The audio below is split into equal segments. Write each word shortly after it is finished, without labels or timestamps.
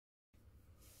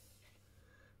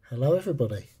Hello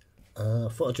everybody. I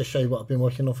thought I'd just show you what I've been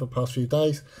working on for the past few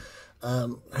days.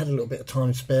 Had a little bit of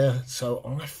time spare, so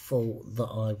I thought that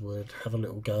I would have a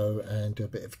little go and do a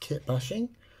bit of kit bashing.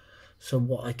 So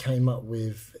what I came up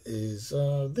with is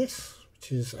this,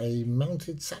 which is a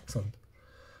mounted Saxon.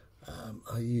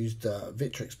 I used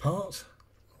Victrix parts,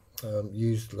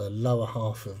 used the lower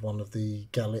half of one of the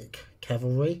Gallic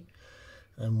cavalry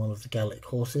and one of the Gallic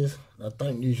horses. I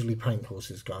don't usually paint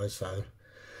horses, guys, so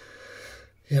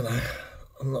you know,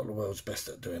 I'm not the world's best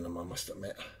at doing them, I must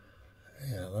admit.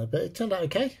 Yeah, but it turned out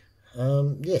okay.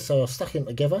 Yeah, so I stuck him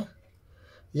together.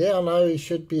 Yeah, I know he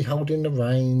should be holding the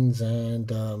reins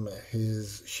and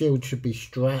his shield should be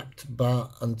strapped, but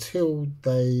until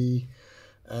the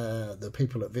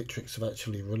people at Victrix have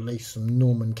actually released some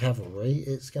Norman cavalry,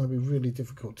 it's going to be really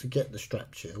difficult to get the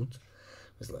strap shields.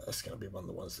 That's going to be one of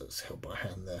the ones that's held by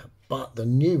hand there. But the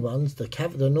new ones, the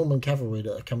Norman cavalry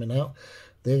that are coming out,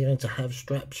 they're going to have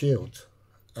strap shields,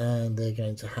 and they're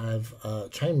going to have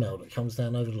chainmail that comes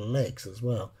down over the legs as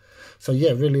well. So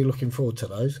yeah, really looking forward to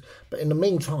those. But in the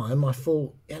meantime, I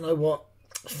thought, you know what,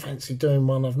 fancy doing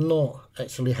one. I've not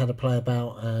actually had a play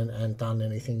about and done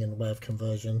anything in the way of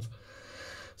conversions,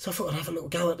 so I thought I'd have a little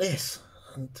go at this.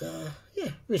 And yeah,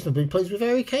 reasonably pleased with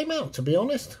how he came out, to be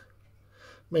honest.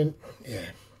 I mean, yeah,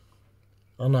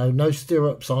 I know, no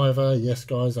stirrups either. Yes,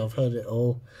 guys, I've heard it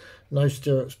all. No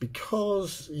stirrups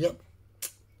because, yep,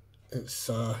 it's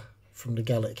from the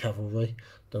Gallic cavalry,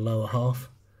 the lower half.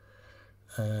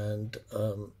 And,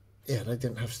 yeah, they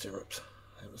didn't have stirrups.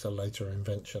 It was a later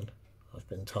invention, I've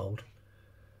been told.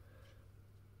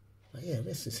 But yeah,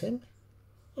 this is him.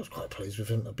 I was quite pleased with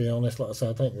him, to be honest. Like I say,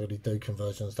 I don't really do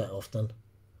conversions that often.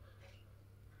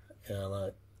 Yeah,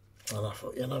 and I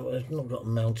thought, you know, I've not got a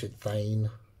mounted Thane,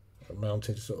 a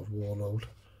mounted sort of warlord.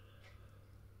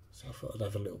 So I thought I'd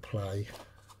have a little play,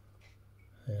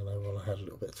 you know, while I had a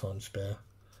little bit of time spare.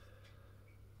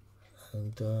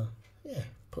 And yeah,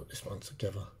 put this one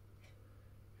together.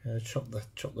 You know, chop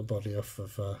the body off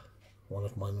of one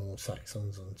of my normal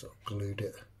Saxons and sort of glued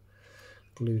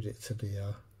it to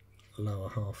the lower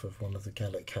half of one of the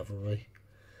Gallic cavalry.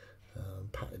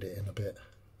 Patted it in a bit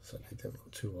so it didn't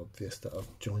look too obvious that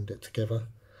I've joined it together.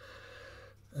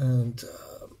 And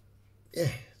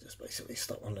yeah, just basically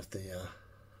stuck one of the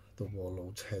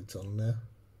warlord's heads on there,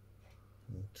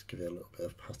 and just give it a little bit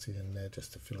of putty in there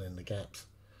just to fill in the gaps.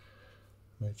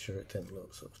 Made sure it didn't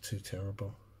look sort of too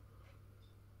terrible.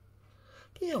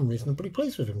 But yeah, I'm reasonably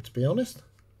pleased with him, to be honest.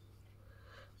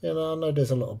 You know, I know there's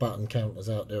a lot of button counters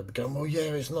out there going, well, yeah,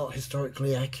 it's not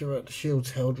historically accurate, the shield's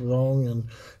held wrong, and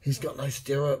he's got no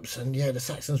stirrups, and yeah, the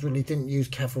Saxons really didn't use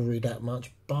cavalry that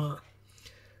much, but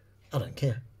I don't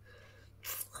care.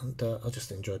 And I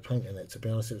just enjoyed painting it, to be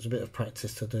honest. It was a bit of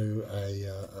practice to do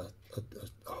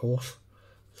a horse.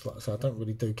 It's like I say, I don't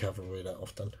really do cavalry that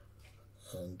often.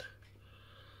 And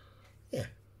yeah,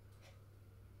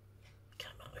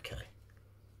 came out okay.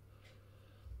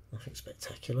 Nothing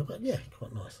spectacular, but yeah,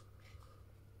 quite nice.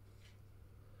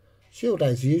 Shield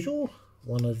as usual,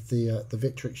 one of the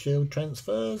Victrix shield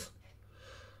transfers.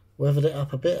 Weathered it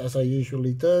up a bit as I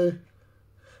usually do.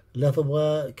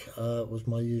 Leatherwork was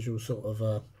my usual sort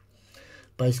of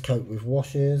base coat with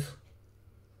washes.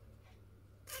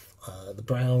 The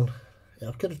brown, yeah,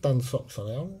 I could have done socks on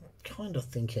it. I'm kind of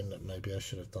thinking that maybe I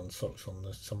should have done socks on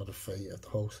some of the feet of the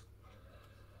horse.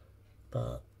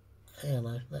 But, you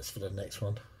know, that's for the next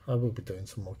one. I will be doing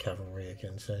some more cavalry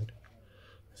again soon.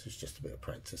 This is just a bit of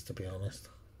practice, to be honest.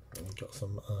 And we've got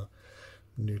some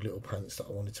new little paints that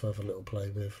I wanted to have a little play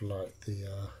with, like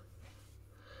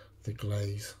the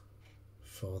glaze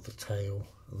for the tail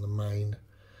and the mane.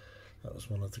 That was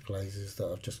one of the glazes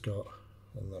that I've just got,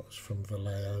 and that was from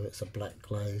Vallejo. It's a black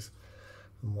glaze,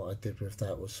 and what I did with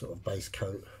that was sort of base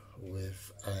coat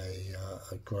with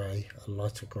a grey, a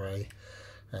lighter grey,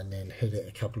 and then hit it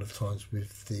a couple of times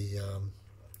with the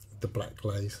black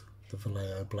glaze, the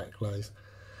Vallejo black glaze,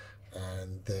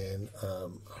 and then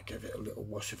I gave it a little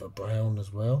wash of a brown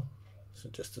as well, so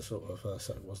just to sort of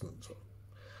so it wasn't sort of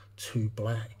too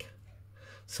black.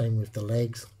 Same with the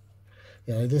legs.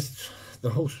 You know, the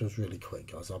horse was really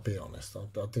quick, guys, I'll be honest. I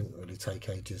didn't really take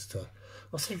ages to,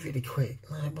 I'll say really quick,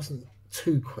 no, it wasn't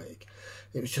too quick.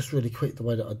 It was just really quick the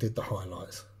way that I did the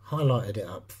highlights. Highlighted it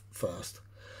up first,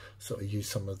 sort of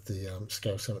used some of the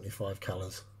scale 75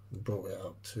 colours and brought it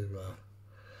up to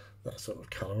that sort of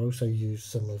colour. I also used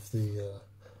some of the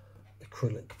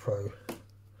acrylic pro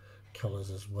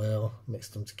colours as well,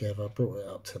 mixed them together, brought it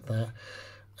up to that.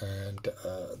 And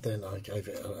then I gave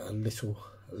it a little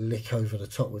lick over the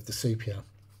top with the sepia,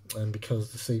 and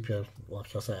because the sepia,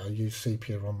 like I say, I use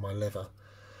sepia on my leather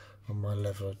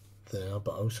there,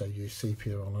 but also use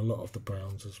sepia on a lot of the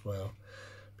browns as well,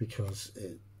 because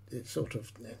it sort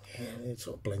of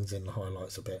blends in the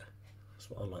highlights a bit. That's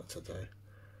what I like to do.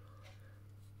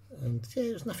 And yeah,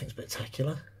 there's nothing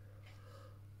spectacular.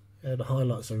 Yeah, the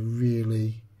highlights are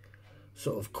really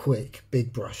sort of quick,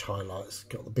 big brush highlights.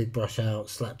 Got the big brush out,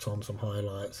 slapped on some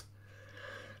highlights.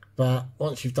 But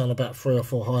once you've done about 3 or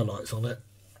 4 highlights on it,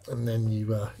 and then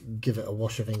you give it a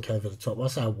wash of ink over the top. I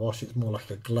say a wash, it's more like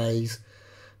a glaze.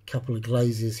 A couple of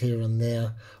glazes here and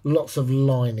there. Lots of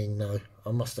lining though.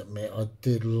 I must admit, I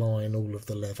did line all of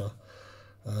the leather,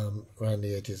 around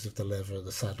the edges of the leather,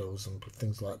 the saddles and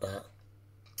things like that.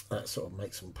 That sort of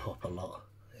makes them pop a lot.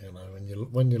 You know,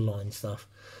 when you line stuff.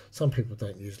 Some people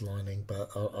don't use lining, but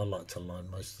I like to line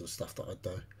most of the stuff that I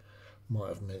do. Might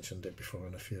have mentioned it before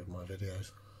in a few of my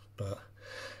videos, but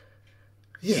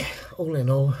yeah, all in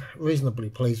all, reasonably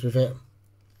pleased with it.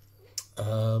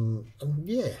 And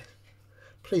yeah,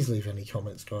 please leave any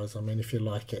comments, guys. I mean, if you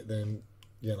like it, then,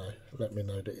 you know, let me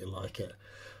know that you like it.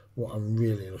 What I'm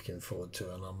really looking forward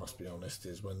to, and I must be honest,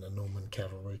 is when the Norman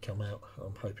cavalry come out.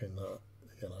 I'm hoping that,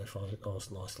 you know, if I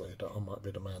ask nicely, that I might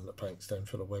be the man that paints them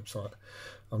for the website.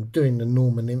 I'm doing the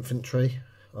Norman infantry.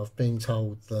 I've been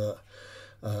told that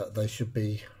they should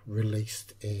be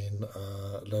released in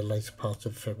the later part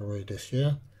of February this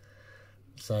year.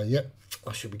 So yep,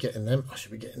 I should be getting them. I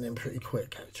should be getting them pretty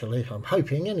quick, actually. I'm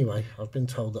hoping anyway. I've been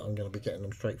told that I'm going to be getting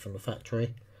them straight from the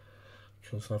factory,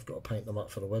 because I've got to paint them up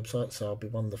for the website. So I'll be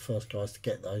one of the first guys to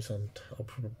get those, and I'll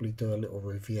probably do a little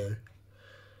review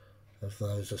of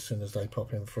those as soon as they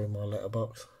pop in through my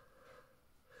letterbox.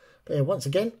 But yeah, once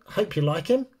again, hope you like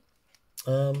him.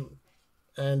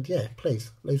 And yeah,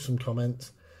 please leave some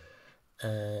comments,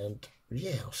 and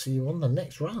yeah, I'll see you on the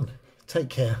next run. Take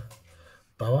care.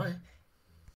 Bye bye.